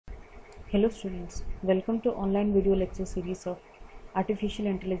Hello students, welcome to online video lecture series of Artificial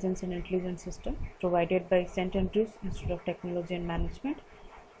Intelligence and Intelligence System provided by St. Andrews Institute of Technology and Management,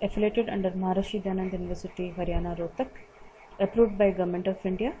 affiliated under Maharishi Dhanand University, Haryana, Rohtak, approved by Government of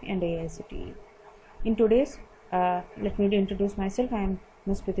India and AICTE. In today's, let me introduce myself. I am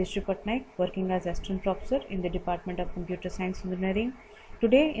Ms. BTECH, working as Assistant Professor in the Department of Computer Science Engineering.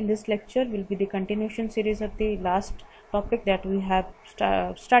 Today in this lecture will be the continuation series of the last topic that we have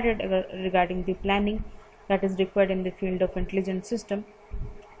started regarding the planning that is required in the field of intelligent system.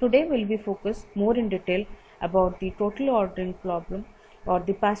 Today we will be focused more in detail about the total ordering problem or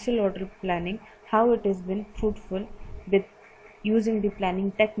the partial order planning, how it has been fruitful with using the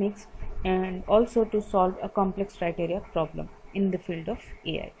planning techniques, and also to solve a complex criteria problem in the field of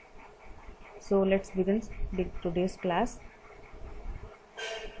AI. So let's begin today's class.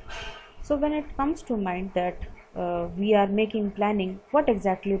 So when it comes to mind that we are making planning, what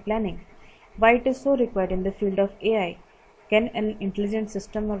exactly planning? Why it is so required in the field of AI? Can an intelligent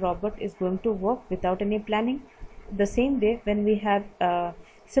system or robot is going to work without any planning? The same way when we have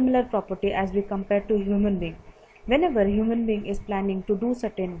similar property as we compare to human being. Whenever human being is planning to do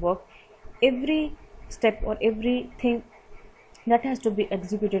certain work, every step or everything that has to be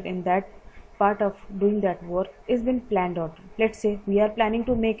executed in that part of doing that work is been planned out. Let's say we are planning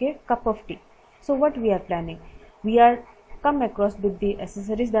to make a cup of tea. So what we are planning? We are come across with the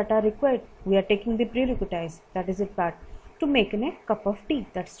accessories that are required. We are taking the prerequisites, that is a part to make in a cup of tea.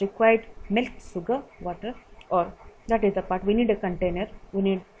 That's required milk, sugar, water, or that is the part. We need a container, we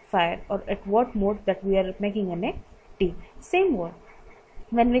need fire, or at what mode that we are making in a tea. Same word.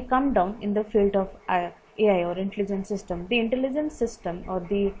 When we come down in the field of AI or intelligent system, the intelligent system or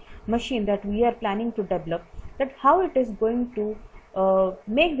the machine that we are planning to develop, that how it is going to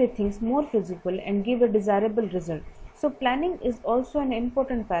make the things more feasible and give a desirable result. So planning is also an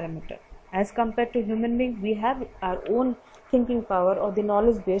important parameter. As compared to human being, we have our own thinking power or the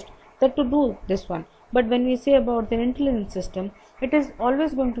knowledge based that to do this one. But when we say about the intelligent system, it is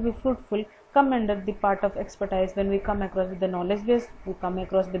always going to be fruitful, come under the part of expertise. When we come across with the knowledge base, we come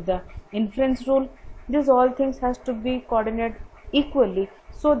across with the inference rule. These all things has to be coordinated equally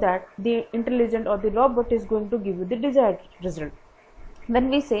so that the intelligent or the robot is going to give you the desired result. When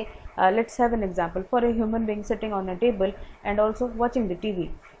we say, let's have an example for a human being sitting on a table and also watching the TV,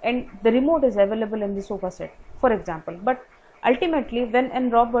 and the remote is available in the sofa set, for example. But ultimately, when a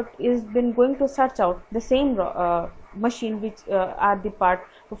robot is been going to search out the same machine which are the part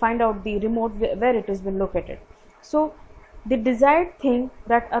to find out the remote where it has been located. So the desired thing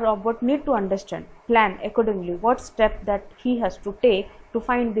that a robot need to understand, plan accordingly what step that he has to take to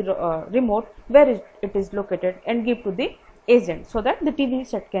find the remote where it is located and give to the agent so that the TV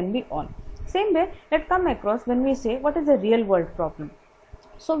set can be on. Same way, let's come across when we say what is a real world problem.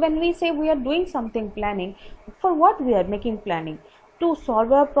 So when we say we are doing something planning, for what we are making planning? To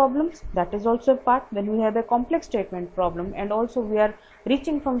solve our problems, that is also a part. When we have a complex statement problem and also we are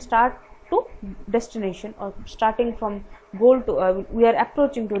reaching from start to destination or starting from goal to we are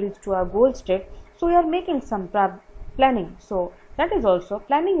approaching to reach to our goal state, so we are making some planning. So that is also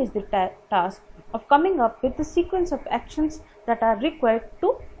planning is the task of coming up with the sequence of actions that are required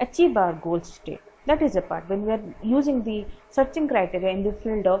to achieve our goal state. That is a part when we are using the searching criteria in the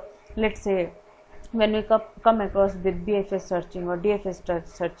field of, let's say, when we come across with BFS searching or DFS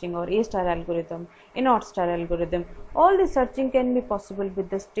searching or A-star algorithm, A-naught star algorithm, all the searching can be possible with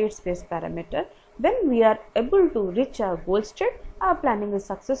the state space parameter. When we are able to reach our goal state, our planning is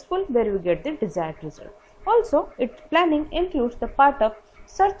successful where we get the desired result. Also, planning includes the part of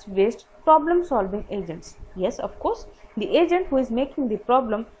search based problem solving agents. Yes, of course, the agent who is making the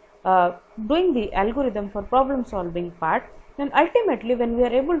problem, doing the algorithm for problem solving part, and ultimately when we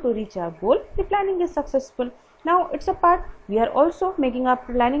are able to reach our goal, the planning is successful. Now it's a part we are also making our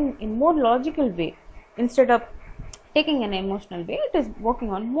planning in more logical way instead of taking an emotional way. It is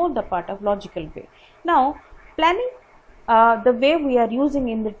working on more the part of logical way. Now planning, the way we are using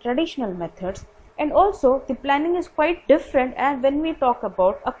in the traditional methods, and also the planning is quite different. And when we talk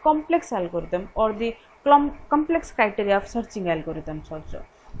about a complex algorithm or the complex criteria of searching algorithms also.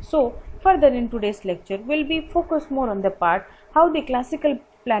 So further in today's lecture, we'll be focused more on the part how the classical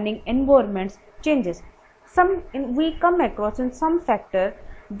planning environments changes. We come across in some factor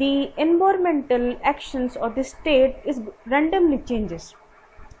the environmental actions or the state is randomly changes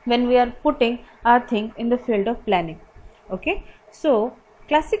when we are putting our thing in the field of planning. Okay, so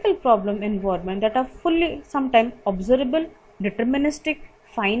classical problem environment that are fully sometimes observable, deterministic,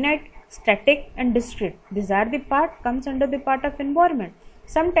 finite, static and discrete. These are the part comes under the part of environment.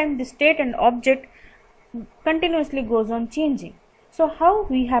 Sometimes the state and object continuously goes on changing. So how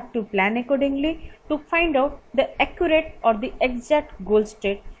we have to plan accordingly to find out the accurate or the exact goal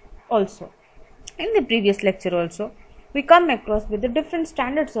state also. In the previous lecture also, we come across with the different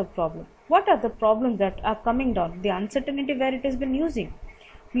standards of problem. What are the problems that are coming down, the uncertainty where it has been using.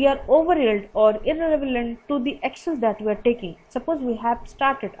 We are overwhelmed or irrelevant to the actions that we are taking. Suppose we have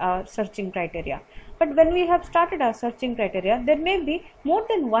started our searching criteria, but when we have started our searching criteria, there may be more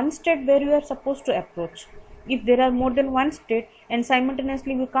than one state where we are supposed to approach. If there are more than one state and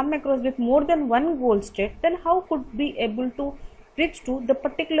simultaneously we come across with more than one goal state, then how could we able to reach to the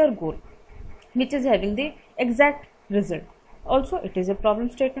particular goal which is having the exact result? Also, it is a problem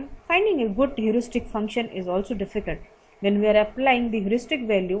statement. Finding a good heuristic function is also difficult. When we are applying the heuristic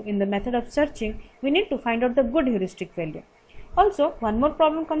value in the method of searching, we need to find out the good heuristic value. Also, one more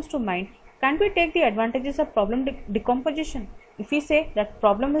problem comes to mind. Can't we take the advantages of problem decomposition? If we say that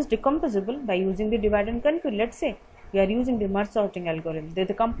problem is decomposable by using the divide and conquer, let's say we are using the merge sorting algorithm.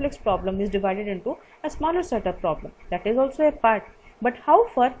 The complex problem is divided into a smaller set of problems. That is also a part. But how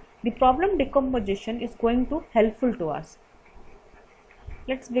far the problem decomposition is going to helpful to us?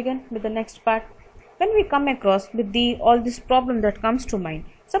 Let's begin with the next part. When we come across with all this problem that comes to mind,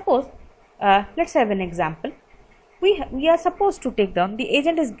 suppose let's have an example. We are supposed to take down, the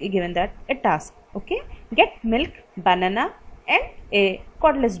agent is given that a task, okay, get milk, banana and a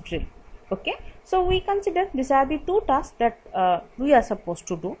cordless drill. Okay, so we consider these are the two tasks that we are supposed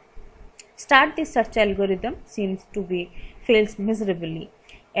to do. Start the search algorithm seems to be fails miserably,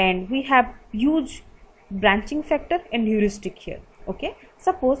 and we have huge branching factor and heuristic here. Okay,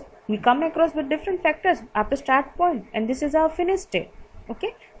 suppose we come across with different factors after start point, and this is our finish state.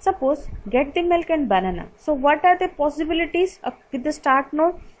 Okay, suppose get the milk and banana. So what are the possibilities with the start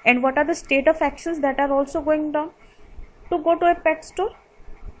node, and what are the state of actions that are also going down? To go to a pet store.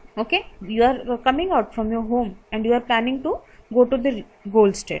 Okay, you are coming out from your home and you are planning to go to the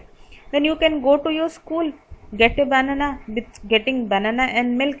goal state. Then you can go to your school, get a banana. With getting banana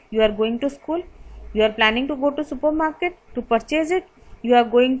and milk, you are going to school. You are planning to go to supermarket to purchase it. You are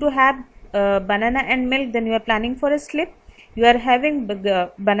going to have banana and milk, then you are planning for a sleep. You are having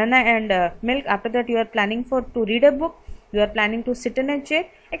banana and milk. After that, you are planning to read a book. You are planning to sit in a chair,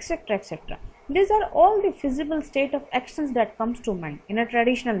 etc., etc. These are all the feasible state of actions that comes to mind in a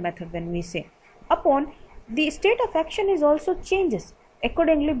traditional method. When we say upon, the state of action is also changes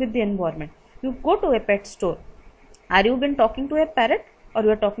accordingly with the environment. You go to a pet store. Are you been talking to a parrot, or you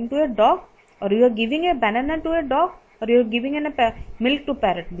are talking to a dog, or you are giving a banana to a dog, or you are giving milk to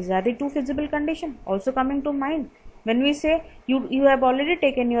parrot? These are the two feasible conditions also coming to mind. When we say you have already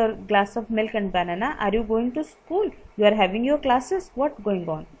taken your glass of milk and banana, are you going to school? You are having your classes, what going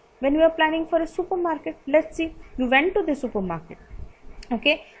on? When you are planning for a supermarket, let's see, you went to the supermarket.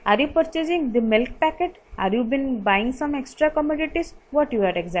 Okay, are you purchasing the milk packet? Are you been buying some extra commodities? What you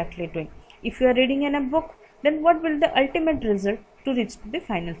are exactly doing? If you are reading in a book, then what will the ultimate result to reach the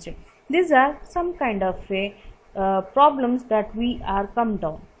final state? These are some kind of problems that we are come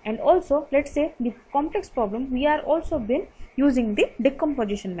down. And also, let's say the complex problem, we are also been using the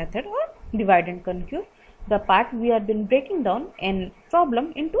decomposition method or divide and conquer. The part we have been breaking down in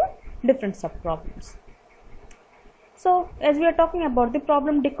problem into different sub problems. So as we are talking about the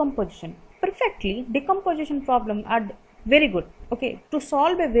problem decomposition, perfectly decomposition problem are very good. Okay, to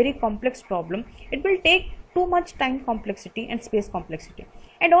solve a very complex problem, it will take too much time complexity and space complexity.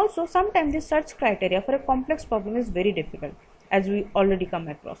 And also sometimes the search criteria for a complex problem is very difficult, as we already come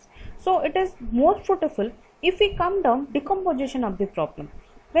across. So it is more fruitful if we come down decomposition of the problem.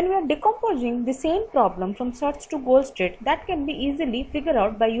 When we are decomposing the same problem from search to goal state, that can be easily figured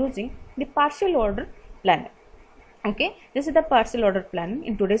out by using the partial order planner. Okay, this is the partial order planning.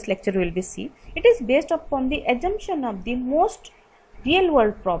 In today's lecture we will be see. It is based upon the assumption of the most real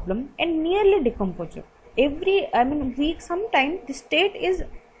world problem and nearly decomposable. Sometimes the state is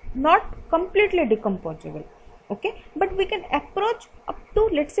not completely decomposable. Okay, but we can approach up to,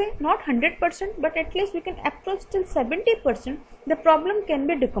 let's say, not 100%, but at least we can approach till 70%. The problem can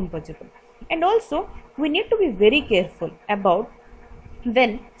be decomposable. And also we need to be very careful about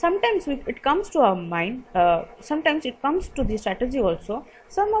when sometimes it comes to our mind, sometimes it comes to the strategy also.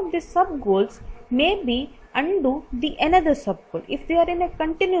 Some of the sub goals may be undo the another sub goal if they are in a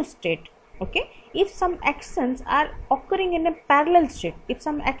continuous state. Okay, if some actions are occurring in a parallel state, if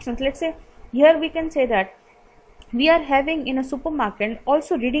some actions, let's say here we can say that we are having in a supermarket and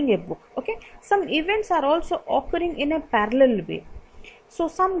also reading a book. Okay, some events are also occurring in a parallel way. So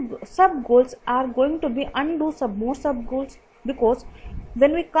some sub goals are going to be undo more sub goals, because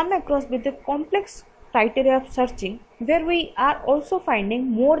when we come across with the complex criteria of searching, where we are also finding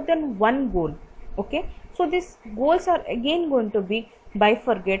more than one goal. Okay, So these goals are again going to be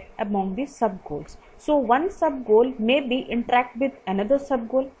bifurcate among the sub goals. So one sub goal may be interact with another sub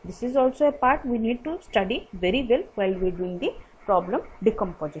goal. This is also a part we need to study very well while we are doing the problem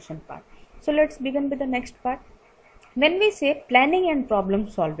decomposition part. So let's begin with the next part. When we say planning and problem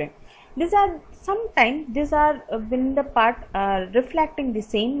solving, these are sometimes when the part reflecting the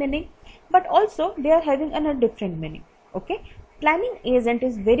same meaning, but also they are having a different meaning. Okay, planning agent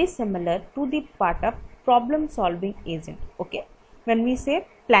is very similar to the part of problem solving agent. Okay, when we say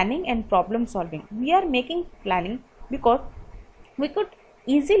planning and problem solving, we are making planning because we could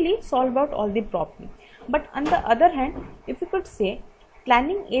easily solve out all the problem. But on the other hand, if we could say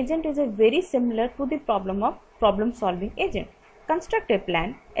planning agent is a very similar to the problem solving agent. Construct a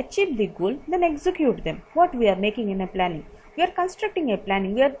plan, achieve the goal, then execute them. What we are making in a planning? We are constructing a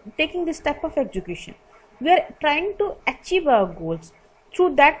planning. We are taking the step of execution. We are trying to achieve our goals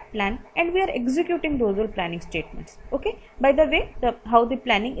through that plan, and we are executing those planning statements. Okay. By the way, how the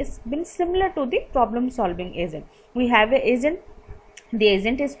planning is been similar to the problem solving agent. We have a agent. The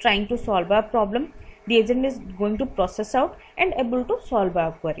agent is trying to solve a problem. The agent is going to process out and able to solve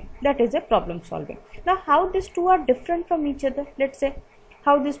our query. That is a problem solving. Now, how these two are different from each other? Let's say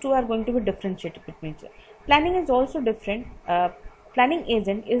how these two are going to be differentiated between each other. Planning is also different. Planning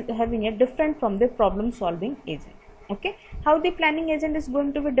agent is having a different from the problem solving agent. Okay, how the planning agent is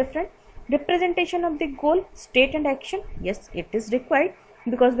going to be different? Representation of the goal, state and action. Yes, it is required,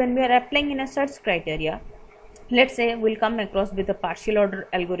 because when we are applying in a search criteria, let's say we'll come across with a partial order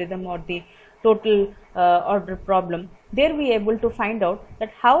algorithm or the total order problem, there we are able to find out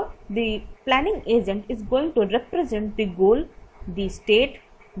that how the planning agent is going to represent the goal, the state,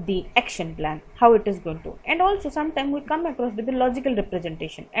 the action plan, how it is going to. And also sometimes we come across with the logical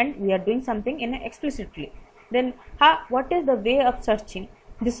representation and we are doing something in explicitly. Then what is the way of searching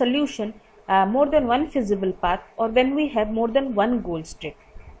the solution, more than one feasible path, or when we have more than one goal state.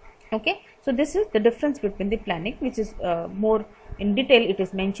 Okay, so this is the difference between the planning, which is more in detail it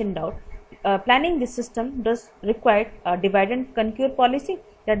is mentioned out. Planning this system does require a divide and conquer policy,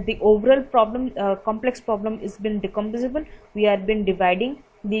 that the overall problem, complex problem is been decomposable. We have been dividing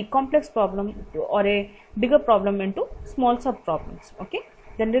the complex problem or a bigger problem into small sub problems. Okay,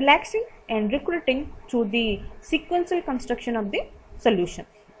 then relaxing and recruiting through the sequential construction of the solution.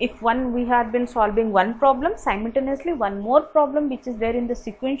 If we have been solving one problem, simultaneously one more problem which is there in the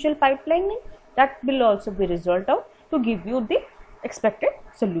sequential pipelining, that will also be resolved out to give you the expected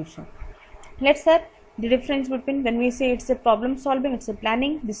solution. Let's have the difference between when we say it's a problem solving, it's a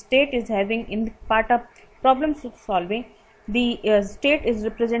planning. The state is having in the part of problem solving, the state is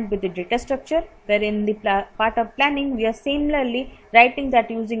represented with the data structure, where in the part of planning we are similarly writing that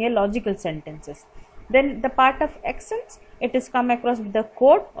using a logical sentences. Then the part of actions, it is come across with the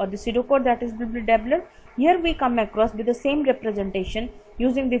code or the pseudocode that is will be developed. Here we come across with the same representation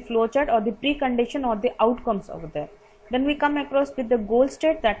using the flowchart or the precondition or the outcomes over there. Then we come across with the goal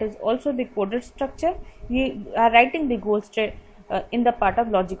state, that is also the coded structure. We are writing the goal state in the part of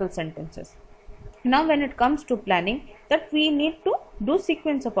logical sentences. Now when it comes to planning, that we need to do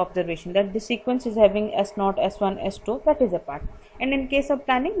sequence of observation, that the sequence is having S0, S1, S2, that is a part. And in case of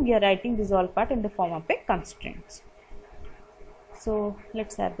planning, we are writing this all part in the form of a constraints. So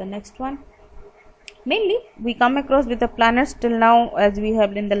let's have the next one. Mainly we come across with the planners till now, as we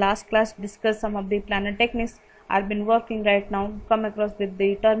have in the last class discussed some of the planner techniques. I've been working right now, come across with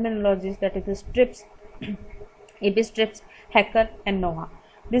the terminologies, that is the strips, AB strips, hacker and NOAA.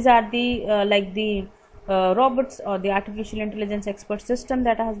 These are the robots or the artificial intelligence expert system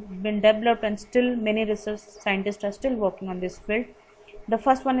that has been developed, and still many research scientists are still working on this field. The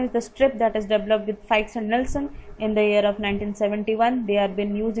first one is the strip, that is developed with Fikes and Nelson in the year of 1971. They have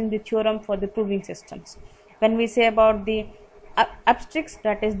been using the theorem for the proving systems. When we say about the abstracts,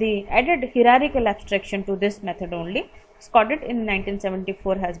 that is the added hierarchical abstraction to this method only. Scotted in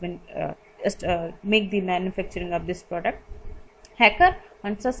 1974 has been make the manufacturing of this product. Hacker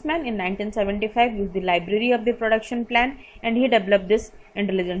and Sussman in 1975 used the library of the production plan, and he developed this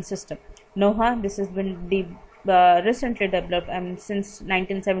intelligence system. NOAA, this has been recently developed, and since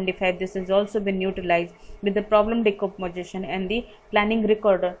 1975 this has also been utilized with the problem decomposition and the planning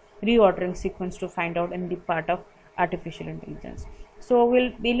reordering sequence to find out in the part of artificial intelligence. So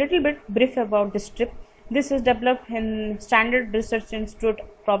we'll be a little bit brief about this strip. This is developed in Standard Research Institute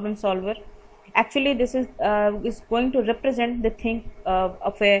problem solver. Actually this is going to represent the thing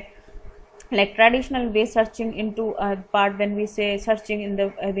of a like traditional way searching into a part. When we say searching in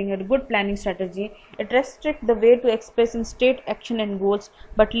the having a good planning strategy, it restricts the way to expressing state, action and goals,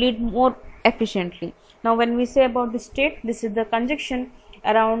 but lead more efficiently. Now when we say about the state, this is the conjunction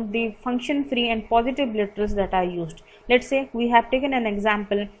around the function free and positive literals that are used. Let's say we have taken an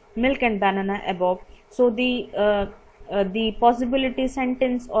example, milk and banana above. So the possibility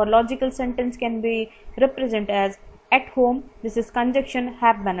sentence or logical sentence can be represented as at home. This is conjunction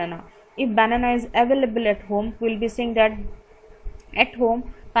have banana. If banana is available at home, we will be saying that at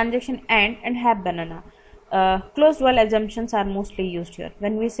home conjunction and have banana. Closed while assumptions are mostly used here.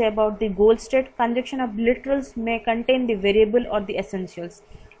 When we say about the goal state, conjunction of literals may contain the variable or the essentials.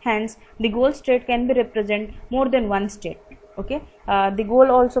 Hence, the goal state can be represent more than one state. Okay, the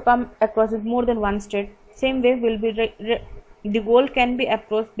goal also come across with more than one state. Same way will be the goal can be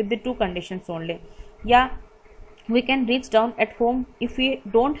approached with the two conditions only. Yeah, we can reach down at home. If we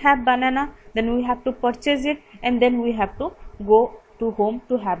don't have banana, then we have to purchase it, and then we have to go to home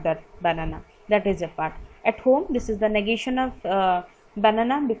to have that banana. That is a part. At home, this is the negation of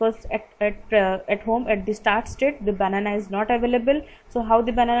banana, because at home at the start state the banana is not available. So how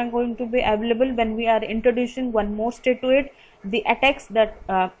the banana is going to be available when we are introducing one more state to it? The attacks that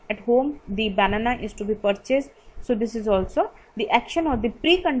at home the banana is to be purchased. So this is also the action or the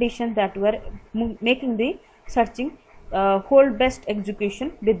precondition that we are making the searching hold best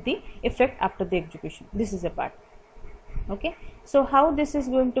execution with the effect after the execution. This is a part. Okay, so how this is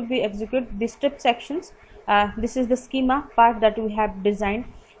going to be executed, the step sections. This is the schema part that we have designed.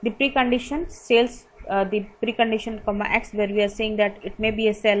 The precondition sales, the precondition comma x, where we are saying that it may be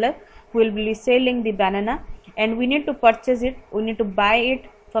a seller who will be selling the banana, and we need to purchase it, we need to buy it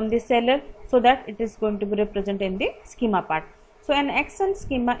from the seller, so that it is going to be represented in the schema part. So an action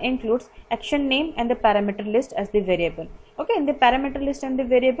schema includes action name and the parameter list as the variable. Okay, in the parameter list and the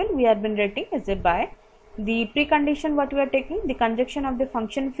variable we have been writing as a by. The precondition what we are taking, the conjunction of the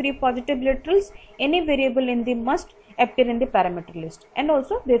function free positive literals, any variable in the must appear in the parameter list, and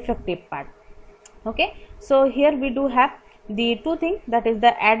also the effective part. Okay, so here we do have the two things, that is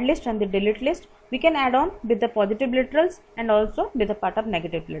the add list and the delete list. We can add on with the positive literals and also with the part of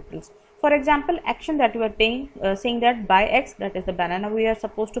negative literals. For example, action that we are saying that buy x, that is the banana we are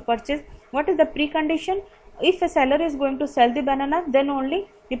supposed to purchase. What is the precondition? If a seller is going to sell the banana, then only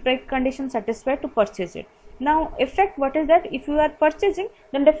the precondition satisfied to purchase it. Now effect, what is that? If you are purchasing,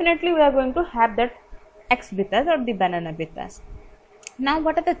 then definitely we are going to have that x with us or the banana with us. Now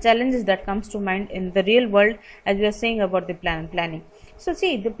what are the challenges that comes to mind in the real world as we are saying about the planning? So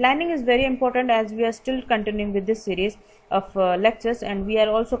see, the planning is very important, as we are still continuing with this series of lectures, and we are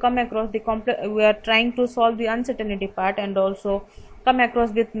also come across the we are trying to solve the uncertainty part, and also come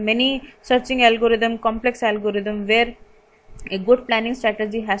across with many searching algorithm, complex algorithm, where a good planning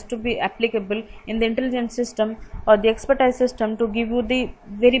strategy has to be applicable in the intelligence system or the expertise system to give you the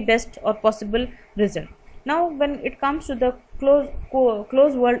very best or possible result. Now when it comes to the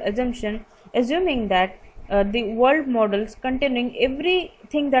closed world assumption, assuming that the world models containing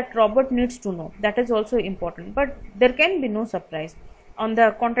everything that robot needs to know, that is also important, but there can be no surprise on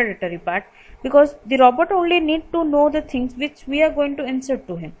the contradictory part, because the robot only need to know the things which we are going to insert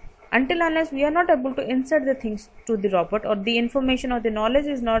to him. Until unless we are not able to insert the things to the robot, or the information or the knowledge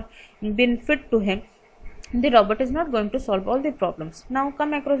is not been fit to him, the robot is not going to solve all the problems. Now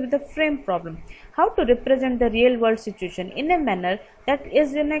come across with the frame problem. How to represent the real world situation in a manner that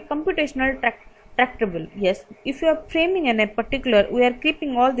is in a computational tractable. Yes, if you are framing in a particular, we are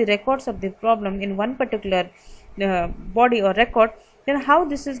keeping all the records of the problem in one particular body or record, then how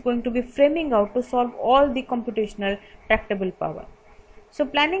this is going to be framing out to solve all the computational tractable power. So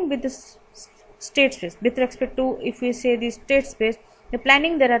planning with the state space, with respect to, if we say the state space, the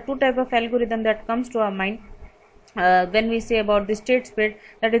planning, there are two type of algorithm that comes to our mind when we say about the state space,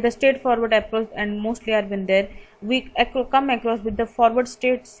 that is the state forward approach, and mostly are been there. We come across with the forward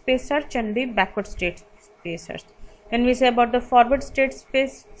state space search and the backward state space search. When we say about the forward state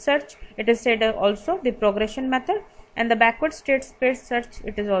space search, it is said also the progression method, and the backward state space search,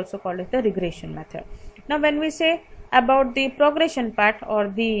 it is also called as the regression method. Now when we say about the progression part or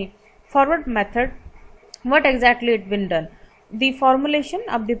the forward method, what exactly it been done? The formulation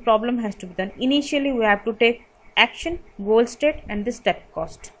of the problem has to be done. Initially we have to take action, goal state and the step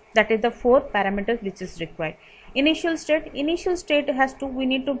cost. That is the 4 parameters which is required. Initial state has to, we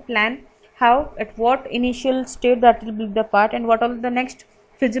need to plan how, at what initial state that will be the part, and what are the next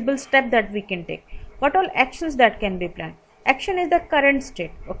feasible step that we can take, what all actions that can be planned. Action is the current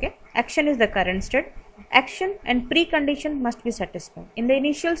state. Okay, action is the current state. Action and precondition must be satisfied. In the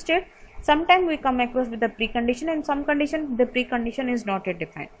initial state, sometime we come across with the precondition, and some condition the precondition is not yet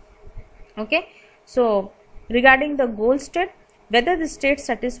defined. Okay, so regarding the goal state, whether the state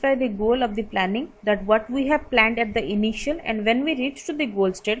satisfy the goal of the planning, that what we have planned at the initial, and when we reach to the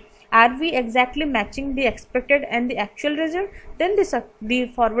goal state, are we exactly matching the expected and the actual result, then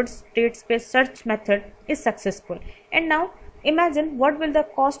the forward state space search method is successful. And now imagine what will the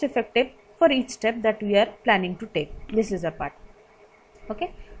cost effective for each step that we are planning to take. This is a part.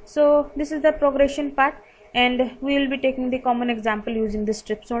 Okay, so this is the progression part, and we will be taking the common example using the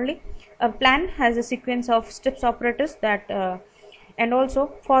steps only. A plan has a sequence of steps operators that and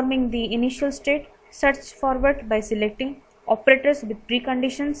also forming the initial state. Search forward by selecting operators with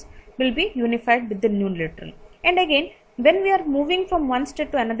preconditions will be unified with the new literal. And again, when we are moving from one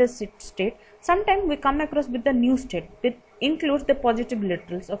state to another state, sometimes we come across with the new state which includes the positive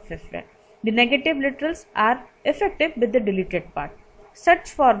literals of FFR. The negative literals are effective with the deleted part. Search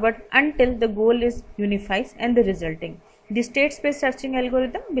forward until the goal is unifies and the resulting. The state space searching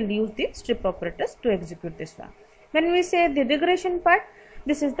algorithm will use the strip operators to execute this one. When we say the regression part,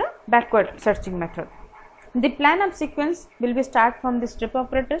 this is the backward searching method. The plan of sequence will be start from the strip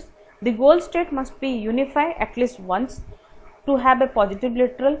operators. The goal state must be unified at least once to have a positive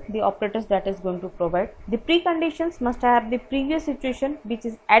literal, the operators that is going to provide. The preconditions must have the previous situation which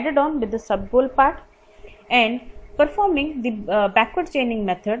is added on with the sub goal part, and performing the backward chaining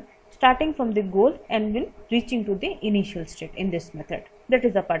method starting from the goal and will reaching to the initial state in this method. That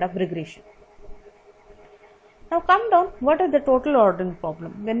is the part of regression. Now come down, what is the total ordering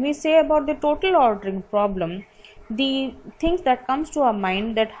problem? When we say about the total ordering problem, the things that comes to our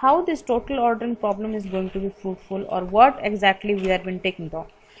mind that how this total ordering problem is going to be fruitful, or what exactly we have been taking down.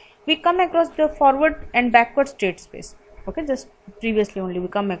 We come across the forward and backward state space. Okay, just previously only we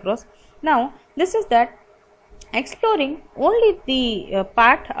come across. Now this is that exploring only the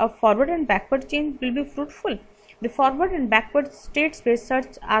part of forward and backward change will be fruitful. The forward and backward state space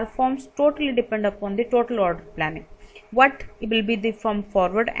search are forms totally depend upon the total order planning. What will be the from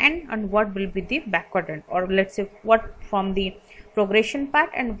forward end and what will be the backward end, or let's say what from the progression part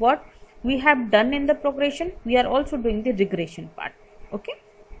and what we have done in the progression, we are also doing the regression part. Okay,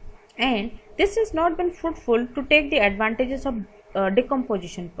 and this has not been fruitful to take the advantages of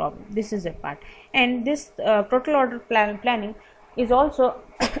decomposition problem. This is a part, and this total order planning is also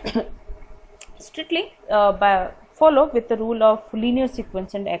strictly follow with the rule of linear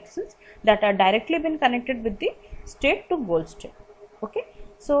sequence and actions that are directly been connected with the state to goal state. Okay,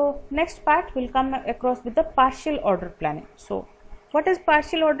 so next part will come across with the partial order planning. So what is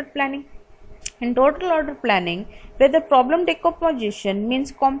partial order planning? In total order planning, where the problem decomposition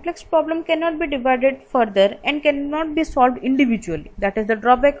means complex problem cannot be divided further and cannot be solved individually. That is the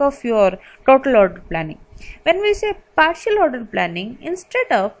drawback of your total order planning. When we say partial order planning,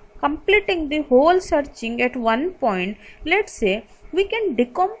 instead of completing the whole searching at one point, let's say we can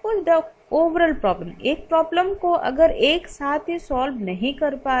decompose the overall problem. एक problem को अगर एक साथ ही solve नहीं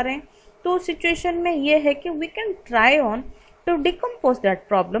कर पा रहे हैं तो सिचुएशन में ये है कि we can try on to decompose that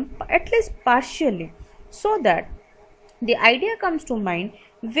problem at least partially, so that the idea comes to mind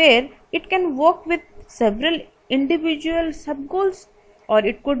where it can work with several individual sub goals, or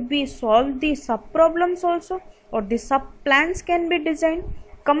it could be solve the sub problems also, or the sub plans can be designed.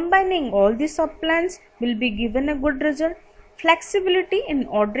 Combining all the sub plans will be given a good result. Flexibility in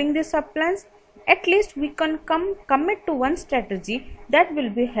ordering the sub plans, at least we can commit to one strategy that will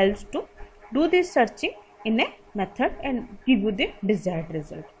be helps to do this searching in a method and give you the desired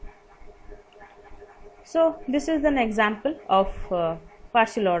result. So this is an example of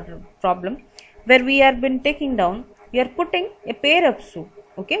partial order problem where we have been taking down, we are putting a pair of shoe.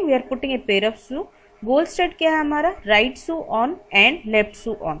 Okay, we are putting a pair of shoe. Goal state क्या है हमारा? Right shoe on and left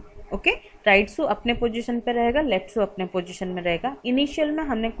shoe on. Okay, right शू अपने position पे रहेगा, left शू अपने position में रहेगा. Initial में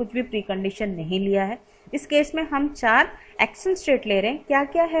हमने कुछ भी प्री कंडीशन नहीं लिया है. इस केस में हम 4 एक्शन स्टेट ले रहे हैं. क्या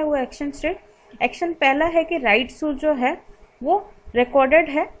क्या है वो एक्शन स्टेट? एक्शन पहला है कि राइट शू जो है वो रिकॉर्डेड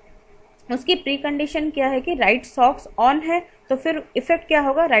है, उसकी प्री कंडीशन क्या है कि राइट सॉक्स ऑन है, तो फिर इफेक्ट क्या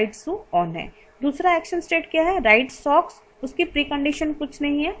होगा? राइट शू ऑन है. दूसरा एक्शन स्टेट क्या है? राइट सॉक्स, उसकी प्री कंडीशन कुछ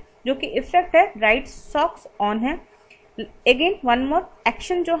नहीं है, जो कि इफेक्ट है राइट सॉक्स ऑन है. अगेन वन मोर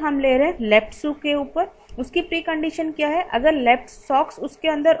एक्शन जो हम ले रहे हैं लेफ्ट शू के ऊपर, उसकी प्री कंडीशन क्या है? अगर लेफ्ट सॉक्स उसके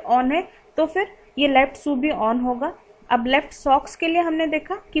अंदर ऑन है तो फिर ये लेफ्ट शू भी ऑन होगा. अब लेफ्ट सॉक्स के लिए हमने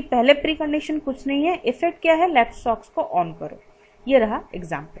देखा कि पहले प्री कंडीशन कुछ नहीं है, इफेक्ट क्या है? लेफ्ट सॉक्स को ऑन करो. ये रहा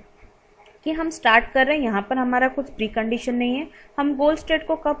एग्जाम्पल कि हम स्टार्ट कर रहे हैं, यहाँ पर हमारा कुछ प्री कंडीशन नहीं है. हम गोल स्टेट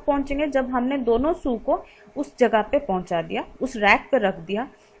को कब पहुंचेंगे? जब हमने दोनों शू को उस जगह पे पहुंचा दिया, उस रैक पे रख दिया.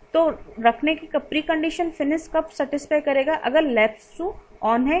 तो रखने की प्री कंडीशन फिनिश कब सेटिस्फाई करेगा? अगर लेफ्ट शू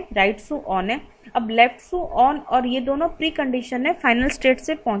ऑन है, राइट शू ऑन है. अब लेफ्ट शू ऑन और ये दोनों प्री कंडीशन है फाइनल स्टेट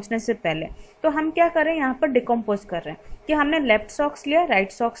से पहुंचने से पहले. तो हम क्या कर रहे हैं? यहाँ पर डिकम्पोज कर रहे हैं कि हमने लेफ्ट सॉक्स लिया,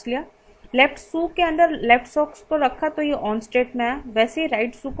 राइट सॉक्स लिया. लेफ्ट शू के अंदर लेफ्ट सॉक्स को रखा तो ये ऑन स्टेट में आया, वैसे ही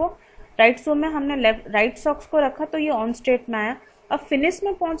राइट शू में हमने राइट सॉक्स को रखा तो ये ऑन स्टेट में आया। अब फिनिश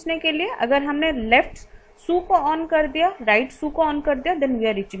में पहुंचने के लिए अगर हमने लेफ्ट शू को ऑन कर दिया, राइट शू को ऑन कर दिया, then we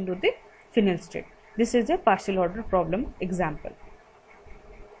are reaching to the finish state. This is a partial order problem example.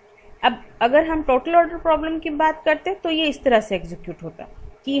 अब अगर हम टोटल ऑर्डर प्रॉब्लम की बात करते हैं तो ये इस तरह से एग्जीक्यूट होता है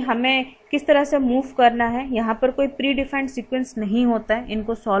कि हमें किस तरह से मूव करना है। यहाँ पर कोई प्री डिफाइंड सीक्वेंस नहीं होता है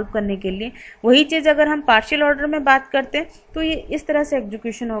इनको सॉल्व करने के लिए। वही चीज़ अगर हम पार्शियल ऑर्डर में बात करते हैं तो ये इस तरह से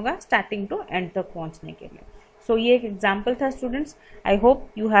एग्जीक्यूशन होगा स्टार्टिंग टू एंड तक पहुँचने के लिए। सो ये एक एग्जाम्पल था students. I hope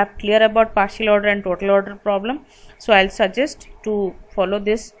you have clear about partial order and total order problem. So I will suggest to follow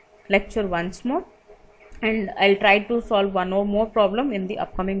this lecture once more, and I'll try to solve one or more problem in the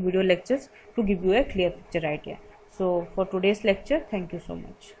upcoming video lectures to give you a clear picture idea. So for today's lecture, thank you so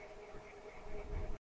much.